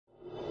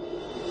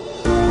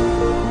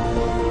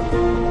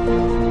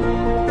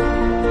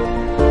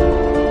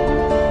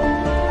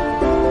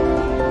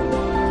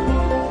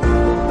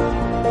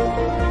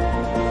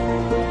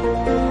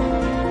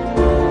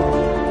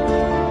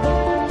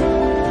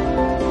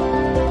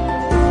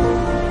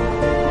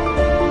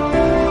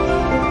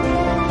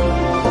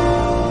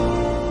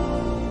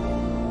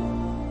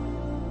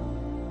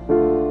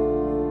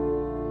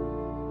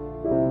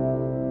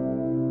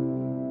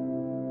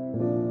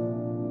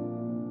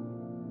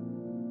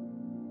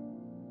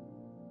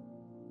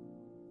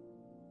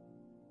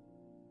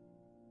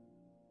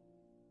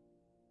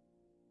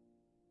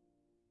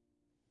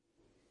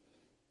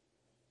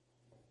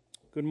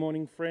Good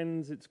morning,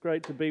 friends. It's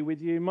great to be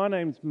with you. My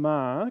name's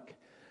Mark.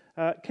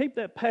 Keep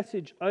that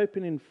passage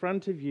open in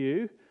front of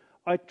you.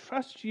 I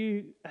trust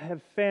you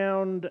have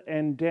found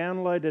and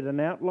downloaded an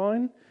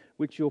outline,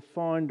 which you'll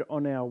find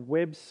on our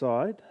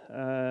website.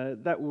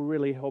 That will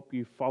really help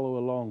you follow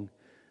along.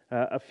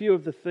 A few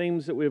of the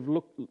themes that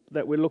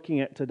we're looking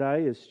at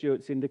today, as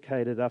Stuart's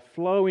indicated, are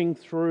flowing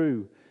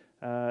through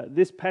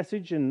this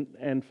passage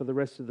and for the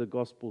rest of the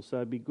gospel. So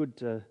it'd be good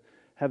to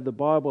have the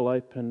Bible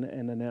open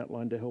and an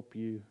outline to help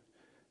you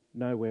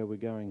know where we're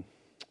going.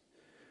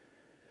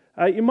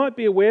 You might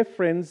be aware,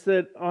 friends,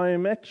 that I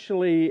am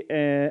actually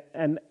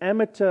an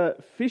amateur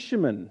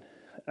fisherman.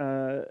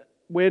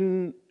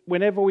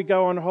 Whenever we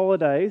go on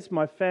holidays,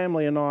 my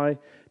family and I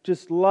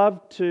just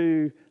love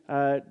to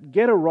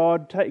get a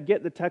rod,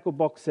 get the tackle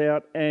box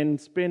out,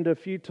 and spend a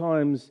few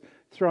times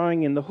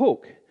throwing in the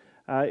hook.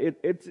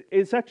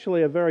 It's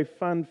actually a very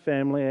fun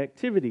family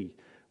activity.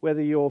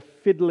 Whether you're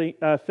feeding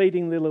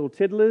the little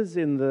tiddlers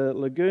in the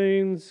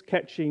lagoons,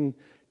 catching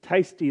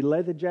tasty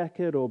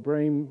leatherjacket or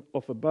bream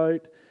off a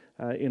boat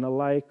in a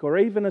lake, or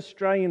even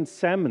Australian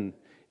salmon.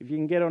 If you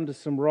can get onto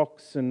some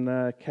rocks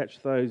and catch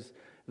those,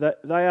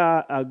 they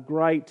are a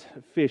great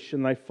fish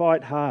and they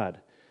fight hard.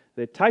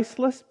 They're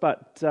tasteless,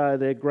 but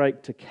they're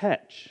great to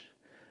catch.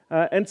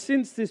 And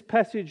since this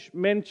passage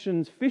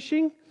mentions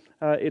fishing,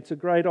 it's a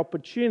great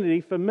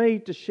opportunity for me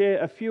to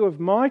share a few of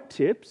my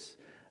tips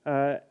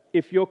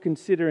if you're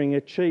considering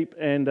a cheap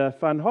and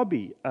fun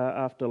hobby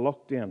after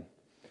lockdown.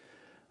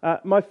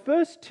 My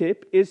first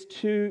tip is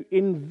to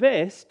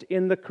invest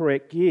in the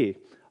correct gear.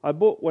 I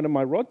bought one of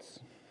my rods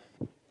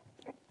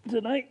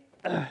today.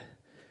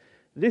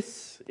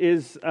 This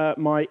is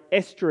my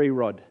estuary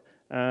rod,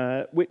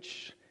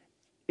 which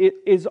it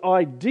is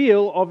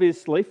ideal,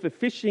 obviously, for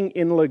fishing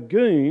in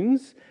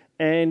lagoons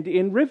and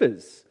in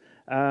rivers.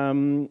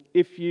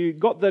 If you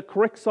got the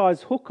correct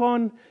size hook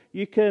on,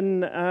 you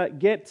can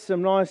get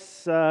some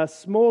nice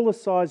smaller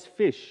size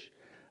fish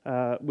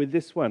with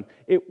this one.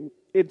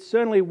 It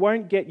certainly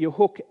won't get your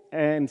hook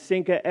and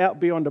sinker out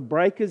beyond the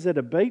breakers at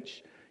a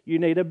beach. You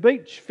need a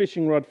beach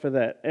fishing rod for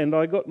that. And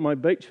I got my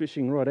beach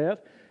fishing rod out,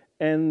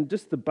 and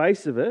just the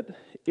base of it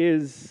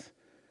is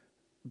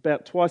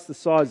about twice the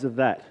size of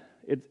that.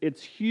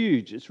 It's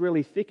huge. It's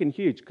really thick and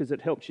huge because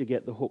it helps you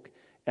get the hook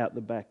out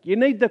the back. You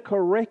need the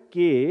correct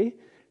gear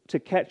to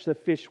catch the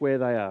fish where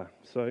they are.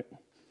 So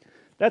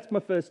that's my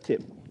first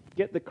tip.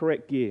 Get the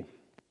correct gear.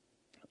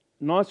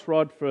 Nice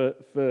rod for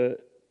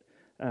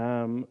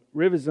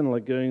rivers and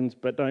lagoons,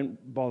 but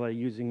don't bother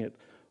using it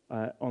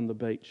on the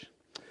beach.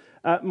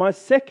 My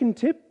second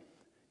tip,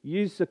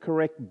 use the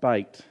correct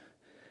bait.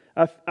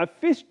 A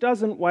fish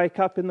doesn't wake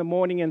up in the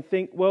morning and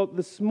think, well,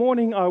 this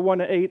morning I want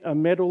to eat a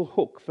metal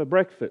hook for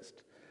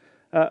breakfast.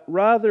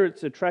 Rather,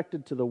 it's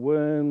attracted to the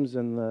worms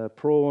and the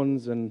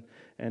prawns and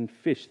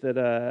fish that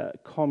are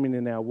common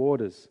in our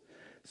waters.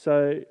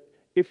 So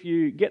if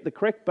you get the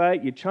correct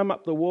bait, you chum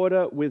up the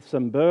water with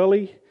some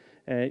burley,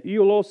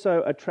 you'll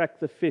also attract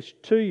the fish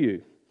to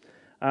you.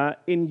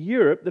 In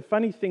Europe, the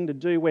funny thing to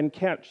do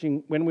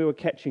when we were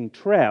catching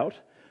trout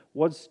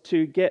was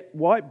to get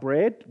white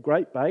bread,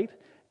 great bait,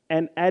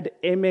 and add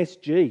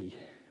MSG,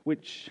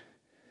 which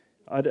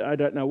I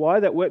don't know why.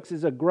 That works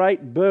as a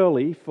great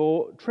burley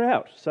for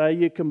trout. So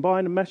you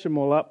combine and mash them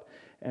all up,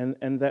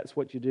 and that's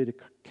what you do to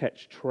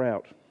catch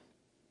trout.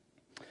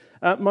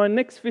 My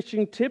next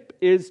fishing tip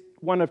is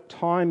one of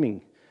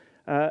timing.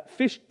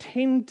 Fish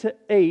tend to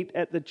eat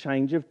at the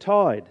change of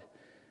tide.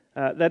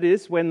 That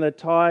is, when the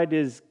tide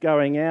is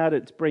going out,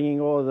 it's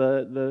bringing all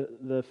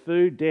the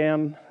food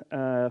down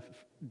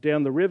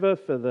the river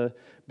for the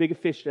bigger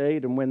fish to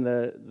eat, and when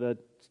the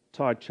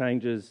tide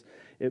changes,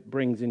 it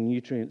brings in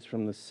nutrients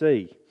from the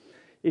sea.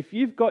 If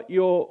you've got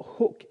your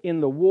hook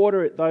in the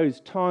water at those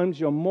times,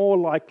 you're more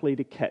likely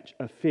to catch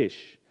a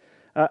fish.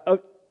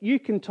 You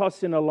can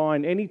toss in a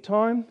line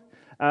anytime,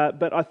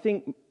 but I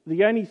think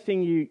the only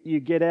thing you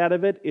get out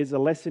of it is a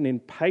lesson in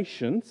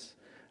patience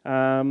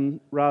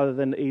rather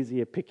than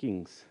easier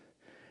pickings.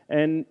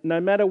 And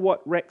no matter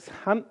what Rex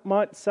Hunt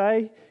might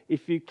say,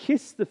 if you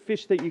kiss the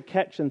fish that you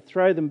catch and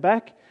throw them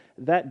back,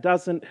 that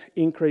doesn't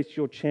increase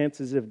your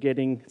chances of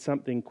getting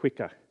something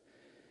quicker.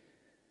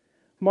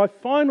 My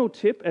final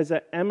tip as an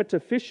amateur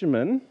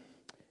fisherman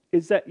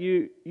is that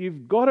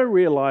you've got to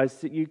realise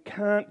that you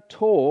can't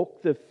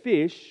talk the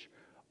fish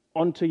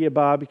onto your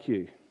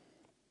barbecue.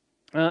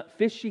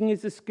 Fishing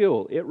is a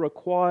skill. It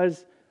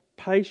requires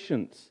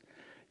patience.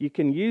 You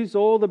can use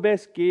all the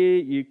best gear,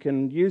 you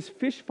can use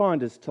fish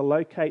finders to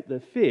locate the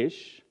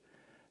fish,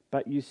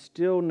 but you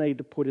still need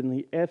to put in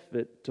the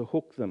effort to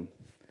hook them.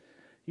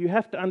 You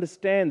have to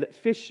understand that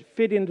fish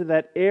fit into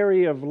that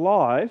area of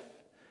life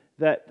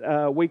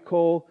that we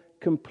call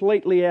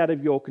completely out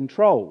of your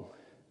control.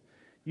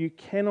 You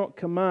cannot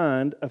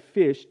command a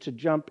fish to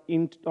jump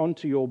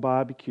onto your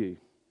barbecue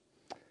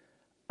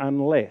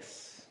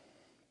unless.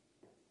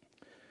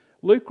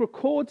 Luke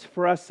records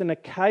for us an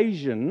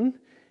occasion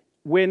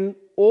when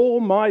all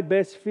my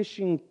best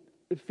fishing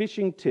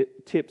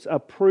tips are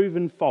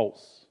proven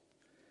false.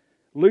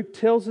 Luke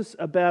tells us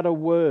about a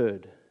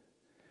word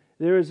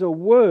There is a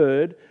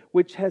word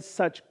which has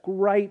such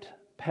great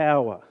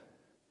power.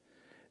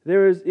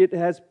 It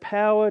has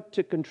power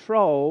to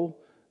control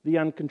the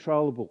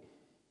uncontrollable.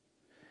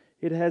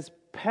 It has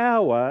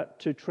power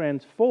to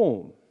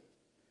transform.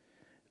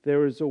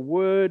 There is a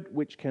word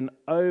which can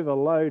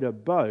overload a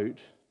boat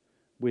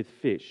with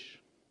fish.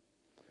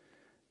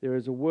 There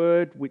is a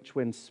word which,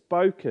 when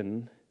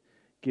spoken,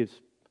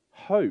 gives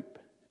hope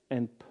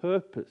and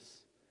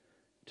purpose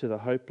to the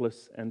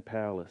hopeless and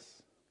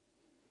powerless.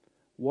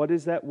 What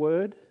is that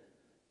word?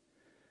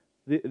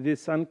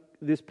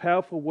 This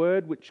powerful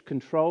word which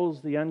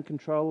controls the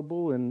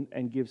uncontrollable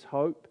and gives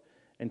hope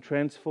and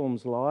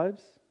transforms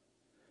lives?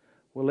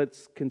 Well,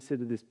 let's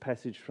consider this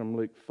passage from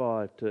Luke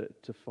 5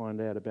 to find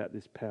out about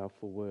this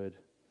powerful word.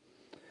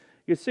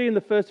 You see in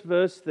the first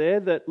verse there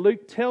that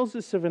Luke tells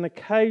us of an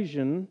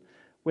occasion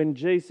when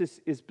Jesus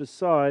is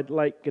beside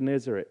Lake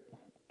Gennesaret.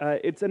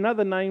 It's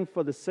another name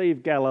for the Sea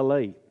of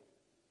Galilee.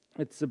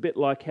 It's a bit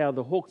like how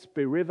the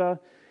Hawkesbury River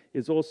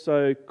is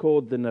also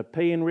called the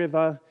Nepean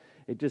River.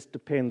 It just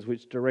depends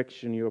which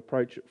direction you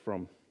approach it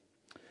from.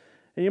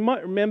 And you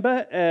might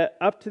remember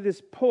up to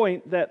this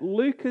point that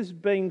Luke has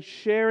been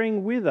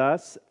sharing with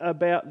us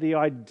about the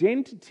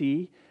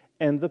identity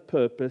and the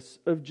purpose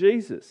of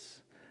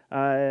Jesus.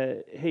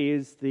 He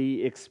is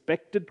the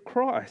expected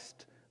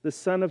Christ, the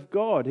Son of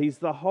God. He's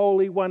the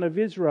Holy One of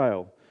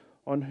Israel,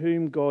 on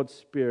whom God's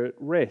Spirit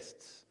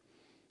rests.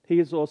 He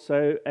is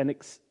also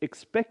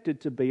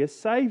expected to be a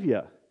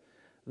Saviour,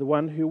 the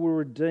one who will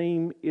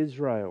redeem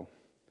Israel.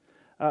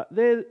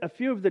 There are a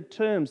few of the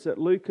terms that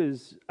Luke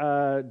has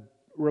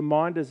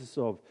reminded us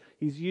of.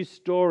 He's used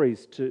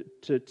stories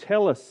to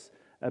tell us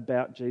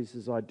about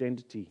Jesus'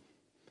 identity.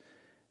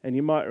 And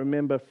you might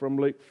remember from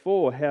Luke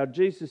 4 how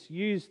Jesus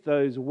used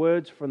those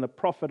words from the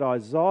prophet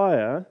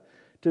Isaiah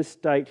to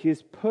state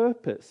his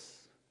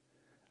purpose.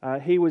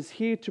 He was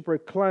here to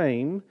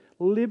proclaim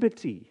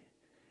liberty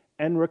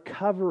and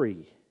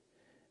recovery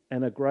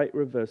and a great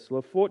reversal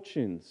of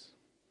fortunes.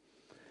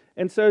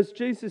 And so as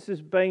Jesus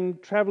has been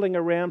travelling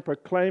around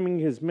proclaiming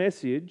his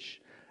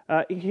message,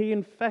 he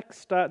in fact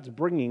starts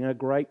bringing a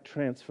great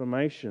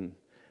transformation.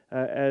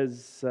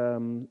 As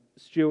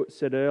Stuart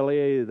said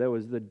earlier,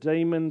 the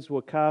demons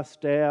were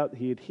cast out.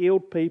 He had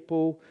healed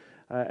people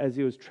as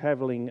he was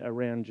travelling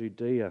around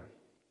Judea.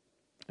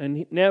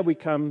 And now we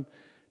come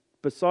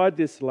beside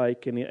this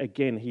lake, and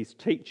again he's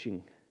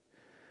teaching.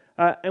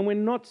 And we're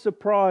not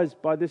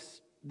surprised by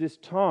this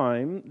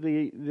time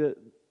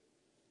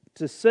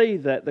to see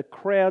that the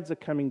crowds are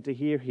coming to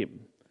hear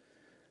him.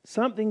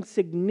 Something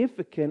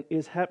significant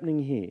is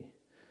happening here.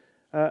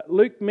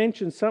 Luke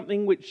mentions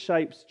something which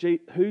shapes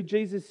who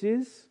Jesus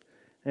is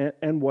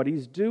and what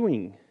he's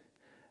doing.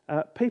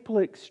 People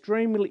are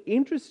extremely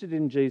interested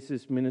in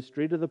Jesus'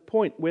 ministry to the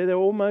point where they're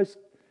almost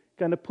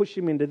going to push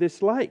him into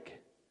this lake.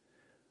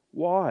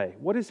 Why?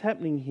 What is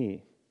happening here?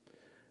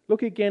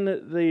 Look again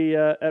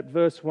at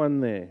verse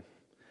 1 there.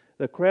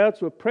 The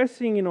crowds were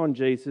pressing in on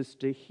Jesus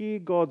to hear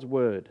God's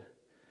word.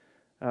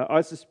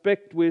 I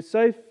suspect we're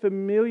so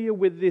familiar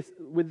with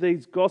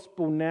these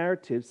gospel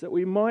narratives that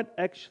we might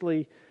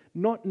actually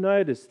not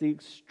notice the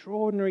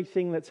extraordinary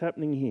thing that's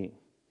happening here.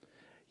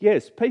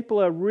 Yes,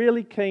 people are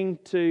really keen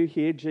to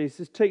hear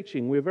Jesus'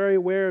 teaching. We're very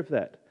aware of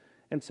that.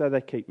 And so they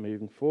keep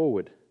moving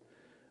forward.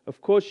 Of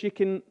course, you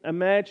can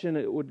imagine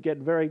it would get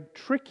very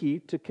tricky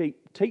to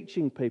keep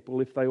teaching people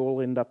if they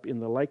all end up in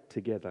the lake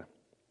together.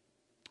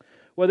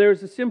 Well, there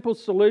is a simple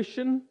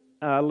solution.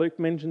 Luke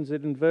mentions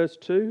it in verse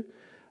 2.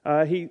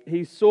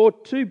 He saw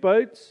two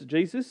boats,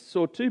 Jesus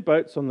saw two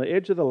boats on the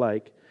edge of the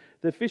lake.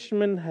 The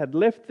fishermen had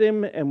left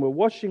them and were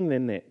washing their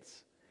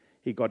nets.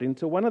 He got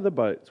into one of the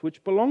boats,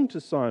 which belonged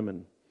to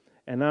Simon,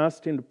 and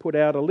asked him to put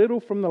out a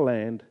little from the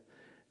land.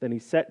 Then he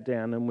sat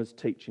down and was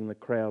teaching the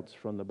crowds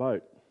from the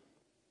boat.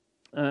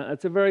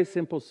 It's a very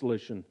simple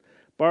solution.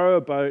 Borrow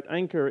a boat,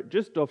 anchor it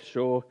just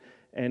offshore,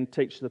 and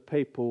teach the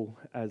people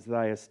as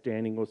they are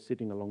standing or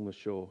sitting along the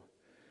shore.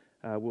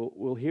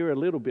 We'll hear a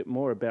little bit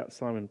more about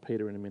Simon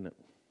Peter in a minute.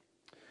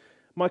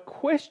 My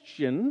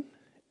question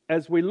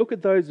as we look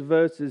at those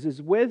verses is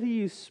whether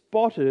you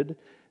spotted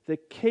the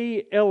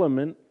key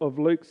element of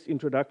Luke's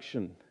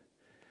introduction.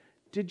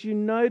 Did you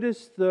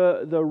notice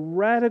the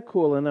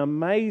radical and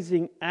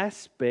amazing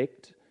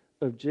aspect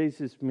of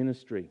Jesus'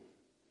 ministry?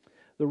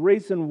 The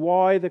reason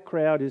why the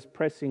crowd is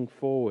pressing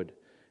forward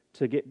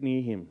to get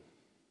near him.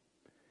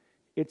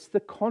 It's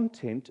the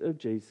content of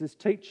Jesus'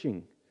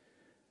 teaching.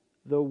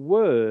 The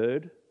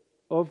Word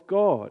of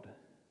God.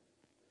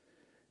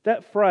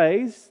 That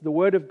phrase, the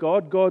Word of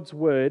God, God's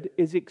Word,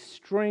 is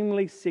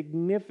extremely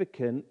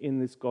significant in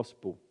this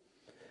gospel.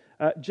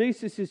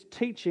 Jesus is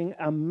teaching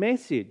a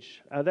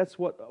message. That's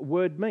what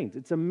word means.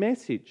 It's a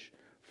message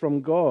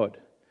from God.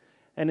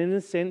 And in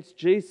a sense,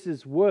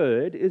 Jesus'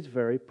 word is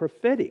very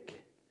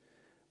prophetic.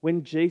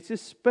 When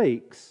Jesus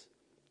speaks,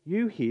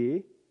 you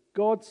hear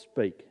God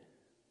speak.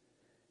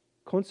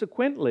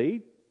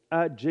 Consequently,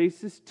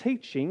 Jesus'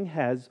 teaching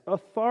has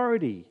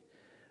authority.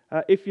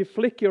 If you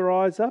flick your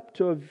eyes up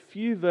to a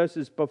few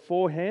verses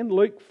beforehand,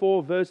 Luke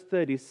 4 verse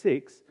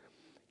 36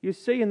 You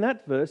see in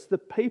that verse, the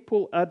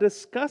people are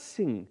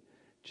discussing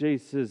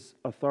Jesus'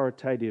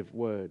 authoritative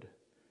word.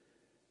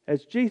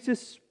 As Jesus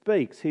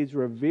speaks, he's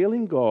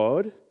revealing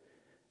God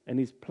and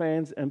his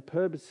plans and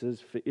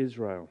purposes for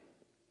Israel.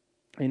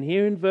 And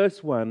here in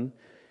verse 1,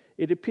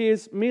 it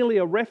appears merely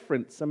a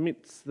reference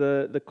amidst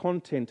the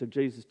content of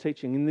Jesus'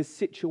 teaching in this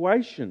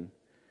situation.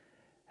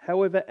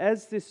 However,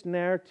 as this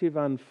narrative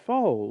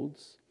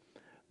unfolds,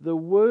 the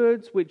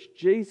words which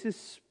Jesus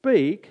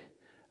speaks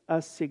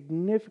are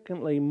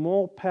significantly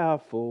more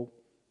powerful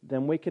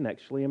than we can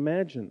actually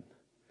imagine.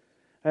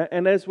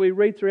 And as we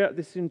read throughout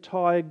this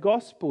entire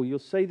gospel, you'll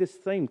see this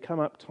theme come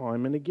up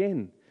time and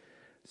again.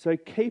 So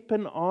keep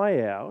an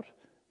eye out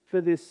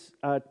for this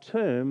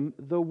term,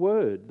 the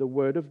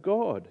Word of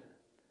God.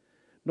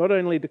 Not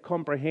only to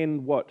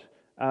comprehend what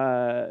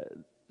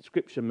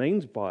Scripture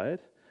means by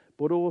it,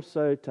 but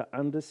also to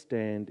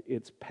understand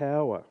its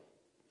power.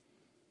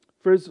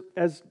 For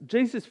as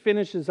Jesus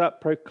finishes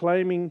up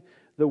proclaiming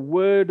the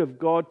Word of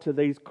God to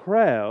these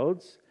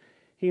crowds,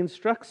 he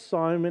instructs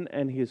Simon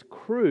and his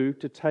crew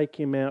to take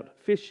him out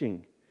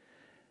fishing.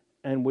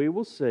 And we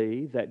will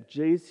see that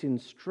Jesus'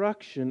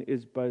 instruction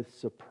is both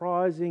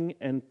surprising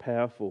and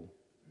powerful.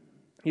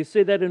 You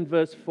see that in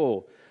verse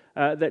 4,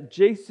 that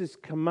Jesus'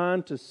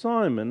 command to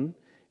Simon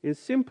is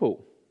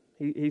simple.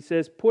 He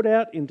says, "Put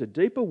out into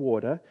deeper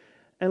water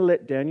and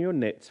let down your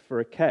nets for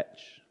a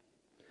catch."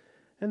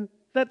 And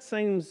that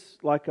seems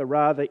like a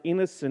rather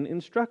innocent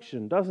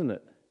instruction, doesn't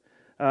it?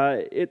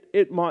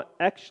 It might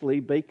actually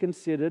be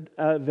considered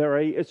a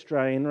very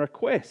Australian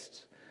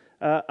request.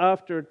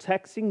 After a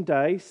taxing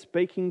day,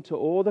 speaking to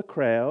all the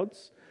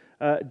crowds,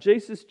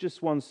 Jesus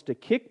just wants to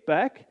kick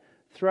back,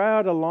 throw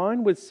out a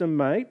line with some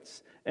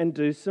mates, and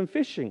do some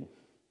fishing.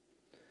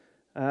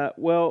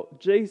 Well,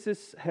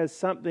 Jesus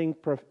has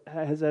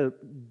a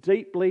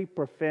deeply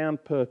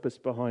profound purpose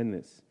behind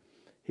this.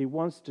 He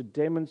wants to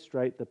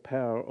demonstrate the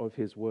power of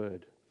his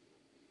word.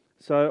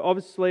 So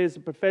obviously, as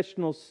a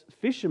professional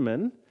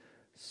fisherman,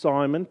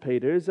 Simon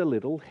Peter is a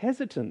little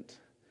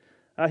hesitant.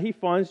 He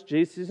finds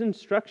Jesus'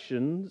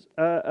 instructions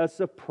a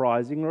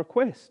surprising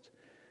request.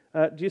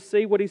 Do you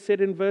see what he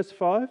said in verse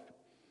 5?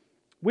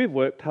 "We've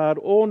worked hard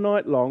all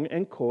night long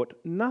and caught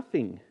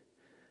nothing.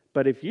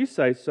 But if you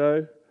say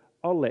so,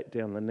 I'll let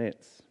down the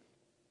nets."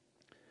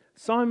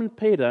 Simon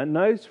Peter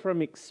knows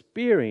from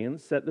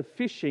experience that the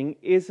fishing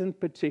isn't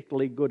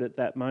particularly good at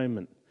that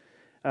moment.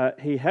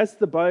 He has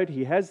the boat,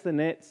 he has the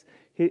nets.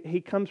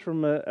 He comes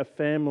from a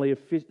family of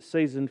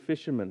seasoned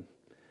fishermen.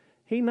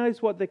 He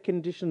knows what the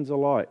conditions are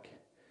like.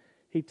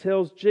 He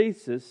tells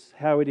Jesus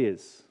how it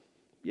is,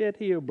 yet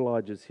he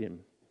obliges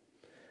him.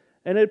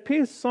 And it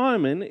appears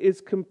Simon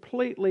is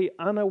completely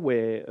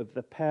unaware of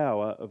the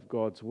power of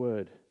God's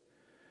word.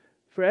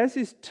 For as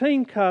his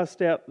team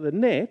cast out the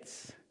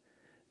nets,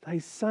 they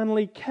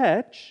suddenly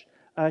catch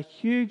a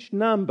huge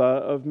number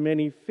of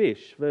many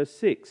fish. Verse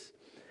 6.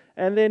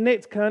 And their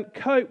nets can't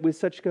cope with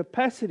such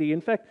capacity.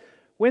 In fact,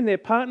 when their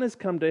partners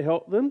come to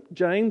help them,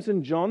 James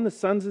and John, the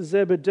sons of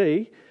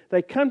Zebedee,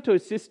 they come to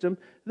assist them.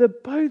 The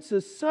boats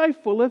are so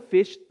full of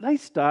fish, they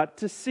start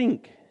to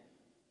sink.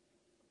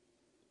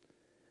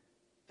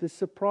 The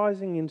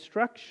surprising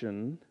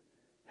instruction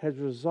has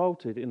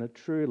resulted in a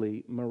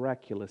truly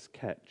miraculous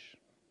catch.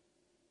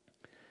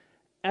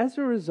 As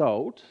a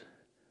result,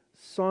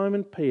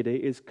 Simon Peter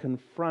is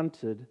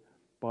confronted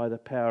by the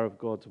power of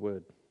God's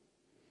word.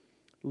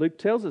 Luke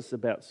tells us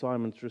about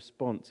Simon's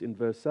response in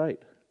verse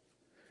 8.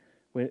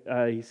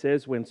 He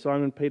says, "When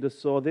Simon Peter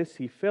saw this,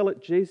 he fell at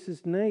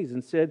Jesus' knees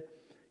and said,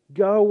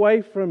 'Go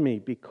away from me,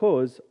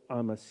 because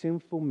I'm a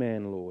sinful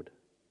man, Lord.'"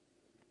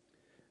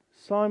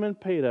 Simon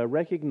Peter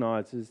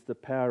recognizes the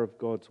power of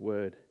God's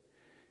word.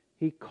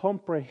 He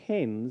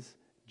comprehends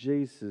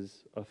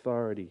Jesus'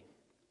 authority.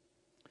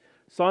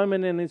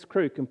 Simon and his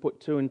crew can put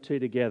two and two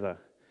together.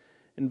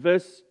 In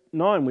verse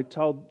 9, we're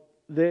told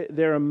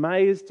they're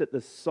amazed at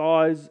the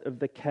size of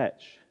the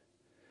catch.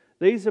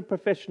 These are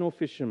professional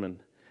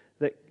fishermen.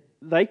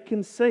 They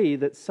can see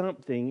that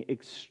something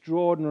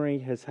extraordinary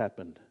has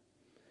happened.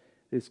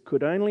 This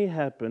could only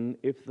happen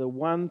if the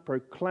one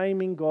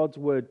proclaiming God's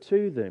word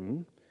to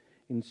them,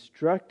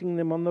 instructing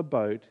them on the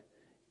boat,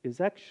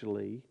 is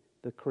actually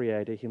the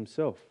Creator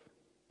himself.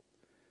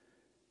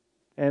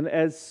 And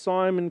as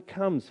Simon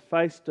comes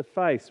face to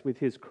face with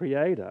his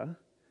Creator,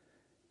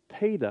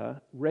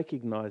 Peter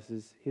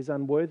recognizes his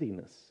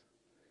unworthiness,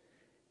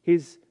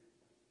 his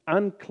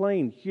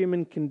unclean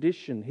human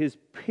condition, his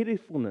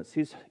pitifulness,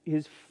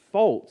 his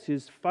faults,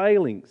 his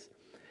failings.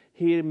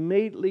 He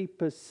immediately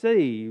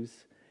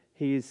perceives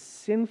his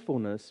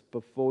sinfulness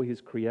before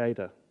his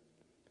Creator.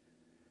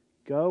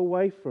 "Go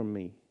away from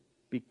me,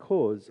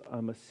 because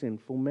I'm a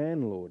sinful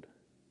man, Lord."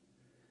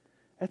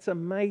 That's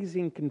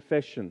amazing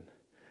confession.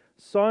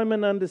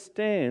 Simon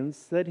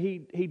understands that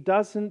he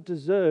doesn't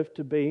deserve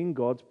to be in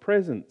God's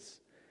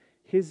presence.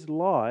 His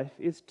life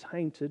is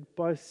tainted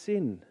by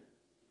sin.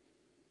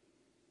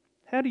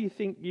 How do you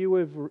think you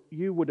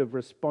would have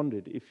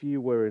responded if you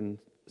were in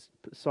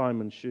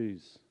Simon's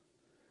shoes?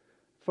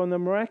 From the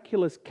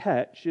miraculous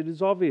catch, it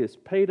is obvious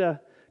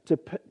to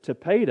to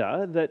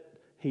Peter that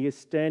he is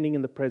standing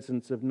in the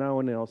presence of no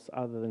one else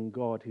other than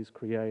God, his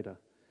Creator.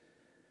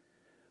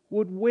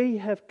 Would we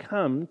have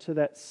come to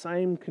that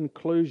same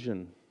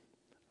conclusion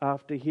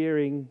after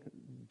hearing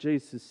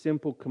Jesus'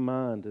 simple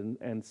command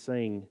and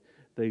seeing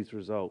these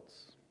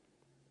results?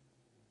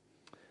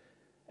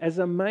 As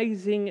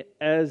amazing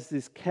as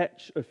this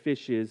catch of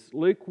fish is,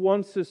 Luke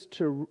wants us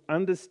to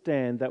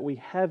understand that we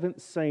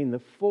haven't seen the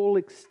full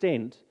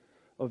extent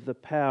of the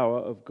power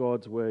of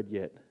God's word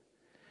yet.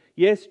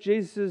 Yes,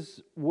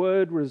 Jesus'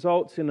 word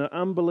results in an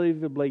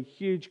unbelievably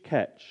huge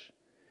catch.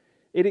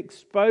 It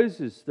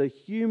exposes the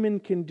human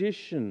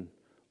condition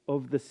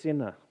of the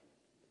sinner.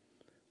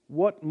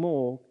 What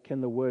more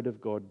can the word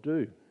of God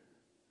do?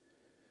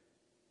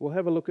 We'll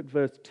have a look at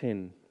verse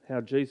 10,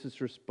 how Jesus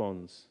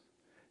responds.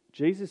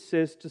 Jesus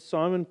says to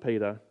Simon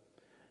Peter,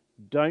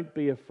 "Don't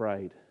be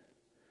afraid.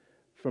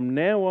 From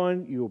now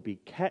on, you'll be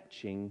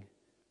catching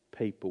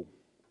people."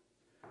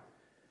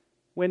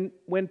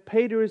 When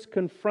Peter is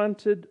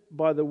confronted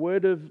by the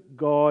word of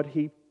God,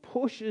 he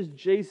pushes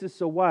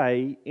Jesus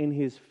away in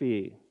his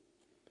fear.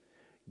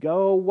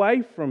 "Go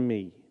away from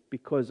me,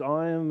 because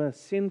I am a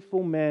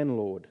sinful man,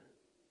 Lord."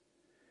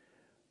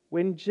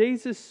 When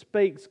Jesus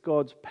speaks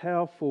God's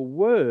powerful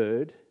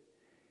word,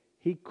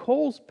 he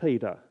calls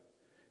Peter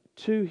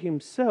to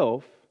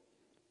himself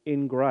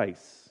in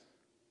grace.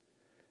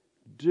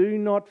 Do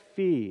not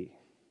fear.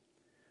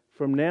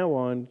 From now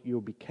on,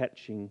 you'll be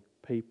catching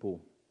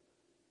people.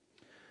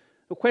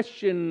 A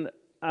question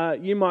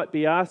you might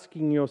be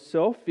asking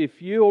yourself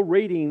if you're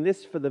reading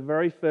this for the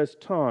very first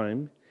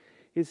time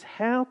is,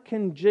 how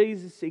can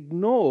Jesus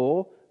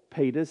ignore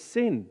Peter's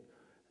sin,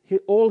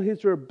 all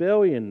his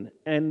rebellion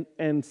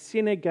and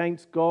sin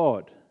against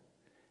God?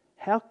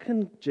 How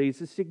can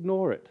Jesus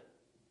ignore it?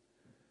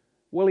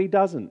 Well, he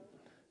doesn't.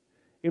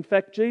 In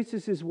fact,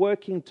 Jesus is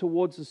working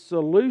towards a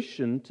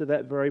solution to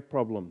that very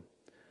problem,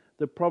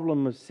 the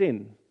problem of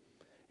sin.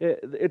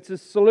 It's a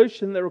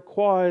solution that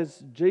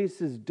requires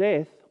Jesus'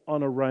 death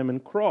on a Roman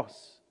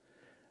cross.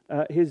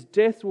 His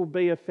death will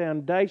be a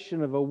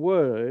foundation of a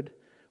word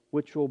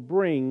which will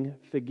bring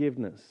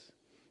forgiveness.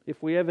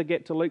 If we ever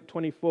get to Luke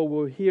 24,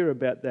 we'll hear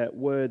about that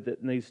word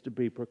that needs to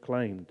be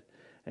proclaimed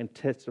and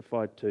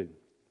testified to.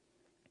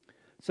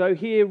 So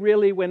here,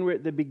 really, when we're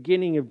at the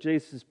beginning of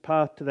Jesus'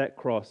 path to that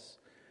cross,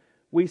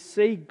 we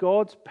see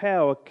God's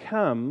power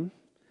come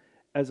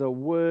as a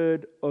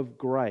word of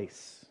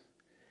grace.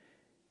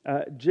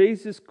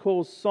 Jesus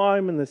calls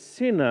Simon the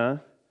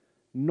sinner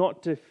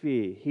not to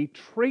fear. He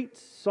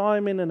treats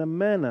Simon in a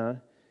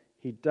manner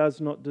he does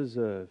not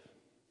deserve.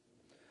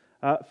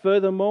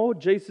 Furthermore,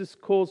 Jesus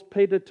calls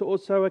Peter to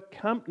also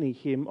accompany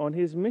him on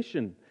his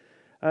mission.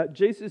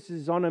 Jesus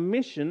is on a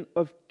mission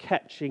of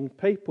catching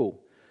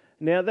people.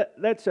 Now,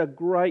 that's a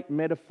great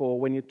metaphor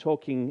when you're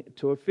talking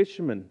to a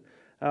fisherman.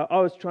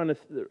 I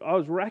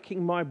was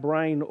racking my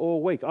brain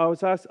all week. I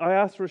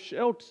asked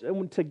Rochelle,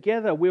 and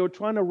together we were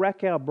trying to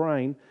rack our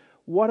brain.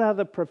 What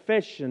other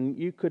profession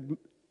you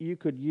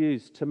could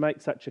use to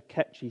make such a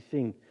catchy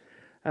thing?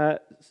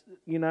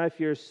 If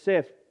you're a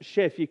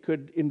chef, you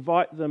could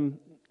invite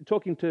them.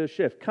 Talking to a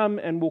chef, come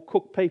and we'll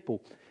cook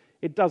people.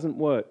 It doesn't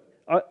work.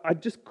 I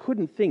just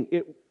couldn't think.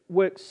 It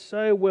works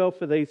so well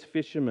for these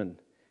fishermen.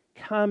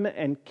 Come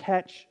and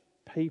catch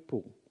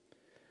people.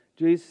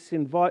 Jesus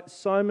invites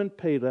Simon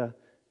Peter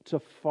to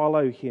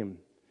follow him,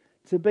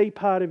 to be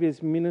part of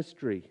his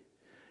ministry.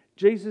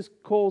 Jesus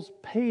calls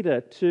Peter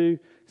to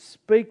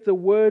speak the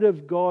word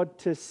of God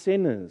to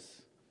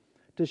sinners,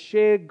 to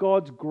share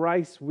God's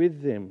grace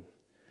with them,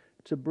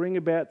 to bring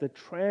about the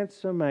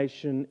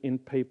transformation in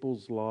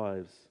people's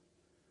lives.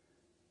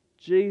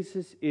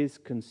 Jesus is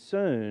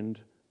concerned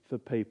for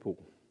people.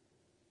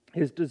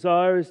 His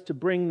desire is to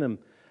bring them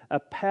a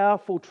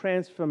powerful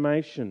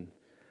transformation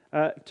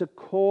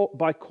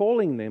by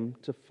calling them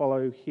to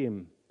follow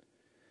him.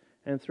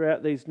 And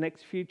throughout these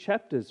next few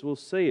chapters, we'll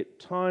see it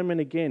time and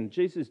again.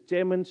 Jesus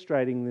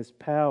demonstrating this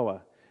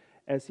power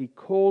as he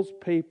calls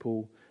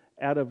people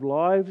out of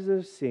lives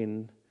of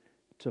sin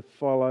to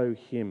follow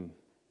him,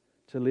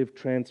 to live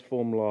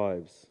transformed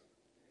lives.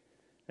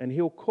 And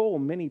he'll call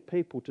many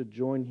people to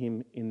join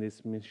him in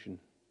this mission.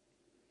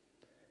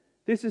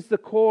 This is the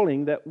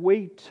calling that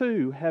we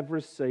too have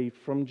received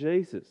from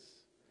Jesus.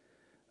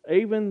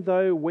 Even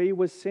though we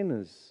were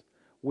sinners,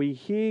 we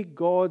hear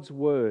God's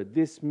word,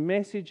 this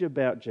message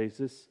about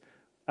Jesus.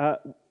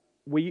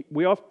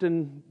 We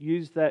often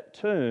use that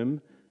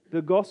term,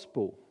 the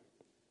gospel.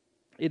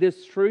 It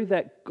is through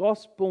that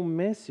gospel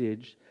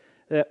message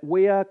that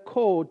we are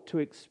called to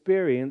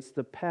experience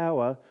the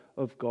power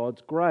of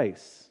God's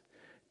grace,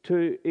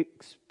 to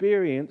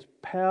experience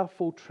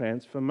powerful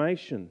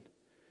transformation.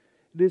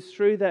 It is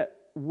through that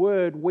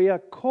word we are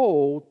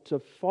called to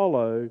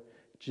follow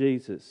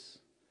Jesus.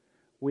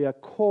 We are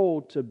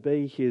called to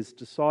be his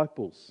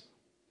disciples.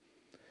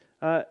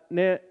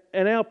 Now,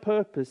 and our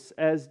purpose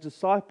as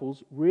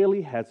disciples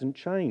really hasn't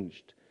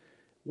changed.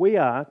 We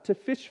are to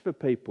fish for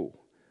people,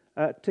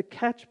 to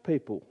catch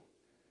people.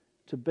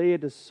 To be a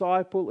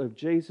disciple of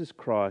Jesus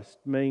Christ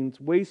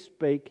means we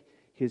speak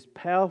his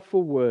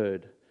powerful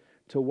word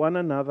to one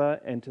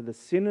another and to the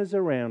sinners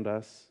around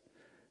us,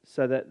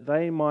 so that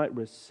they might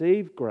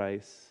receive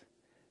grace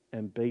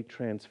and be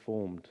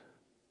transformed.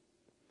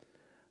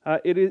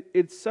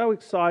 It's so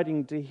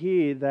exciting to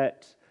hear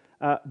that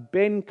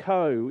Ben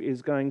Coe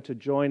is going to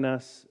join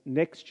us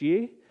next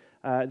year,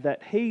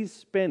 that he's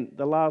spent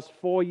the last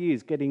 4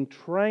 years getting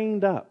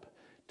trained up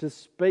to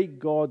speak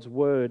God's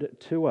word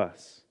to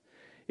us.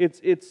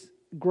 It's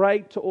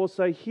great to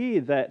also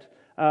hear that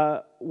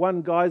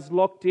one guy's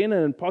locked in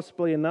and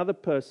possibly another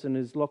person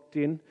is locked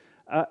in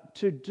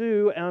to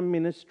do our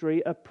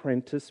ministry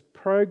apprentice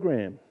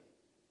program.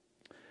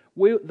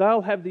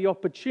 They'll have the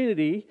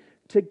opportunity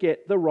to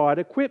get the right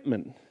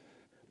equipment,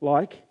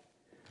 like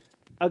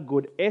a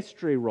good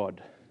estuary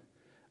rod.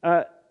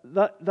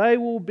 They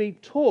will be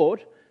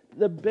taught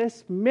the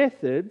best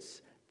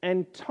methods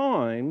and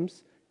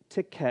times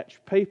to catch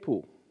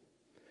people.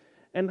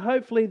 And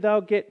hopefully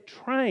they'll get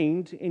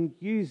trained in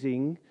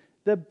using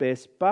the best